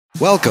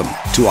Welcome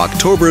to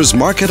October's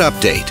Market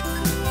Update.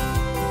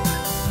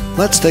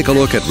 Let's take a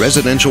look at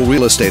residential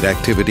real estate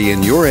activity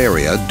in your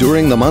area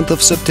during the month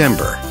of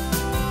September.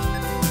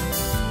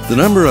 The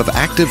number of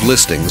active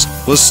listings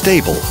was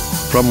stable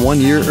from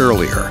 1 year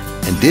earlier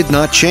and did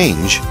not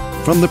change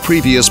from the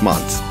previous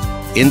month,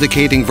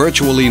 indicating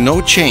virtually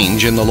no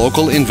change in the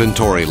local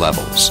inventory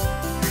levels.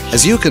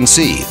 As you can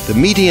see, the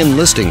median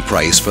listing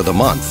price for the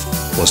month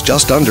was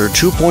just under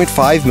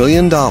 $2.5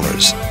 million.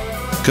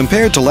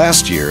 Compared to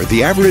last year,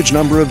 the average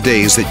number of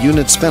days that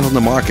units spent on the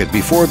market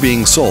before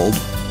being sold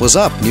was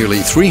up nearly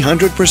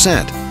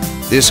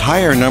 300%. This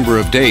higher number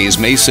of days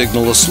may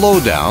signal a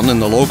slowdown in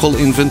the local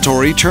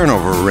inventory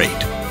turnover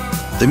rate.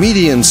 The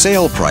median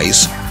sale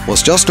price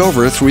was just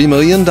over $3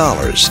 million.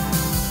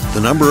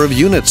 The number of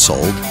units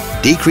sold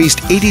decreased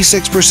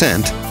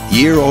 86%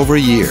 year over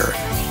year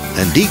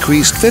and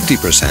decreased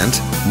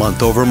 50%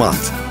 month over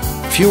month.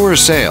 Fewer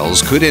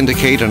sales could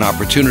indicate an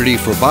opportunity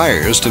for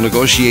buyers to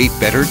negotiate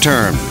better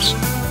terms.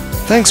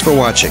 Thanks for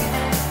watching.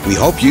 We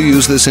hope you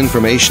use this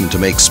information to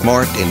make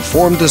smart,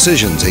 informed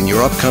decisions in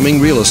your upcoming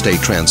real estate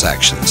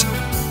transactions.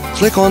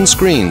 Click on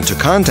screen to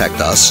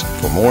contact us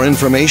for more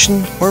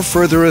information or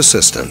further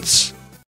assistance.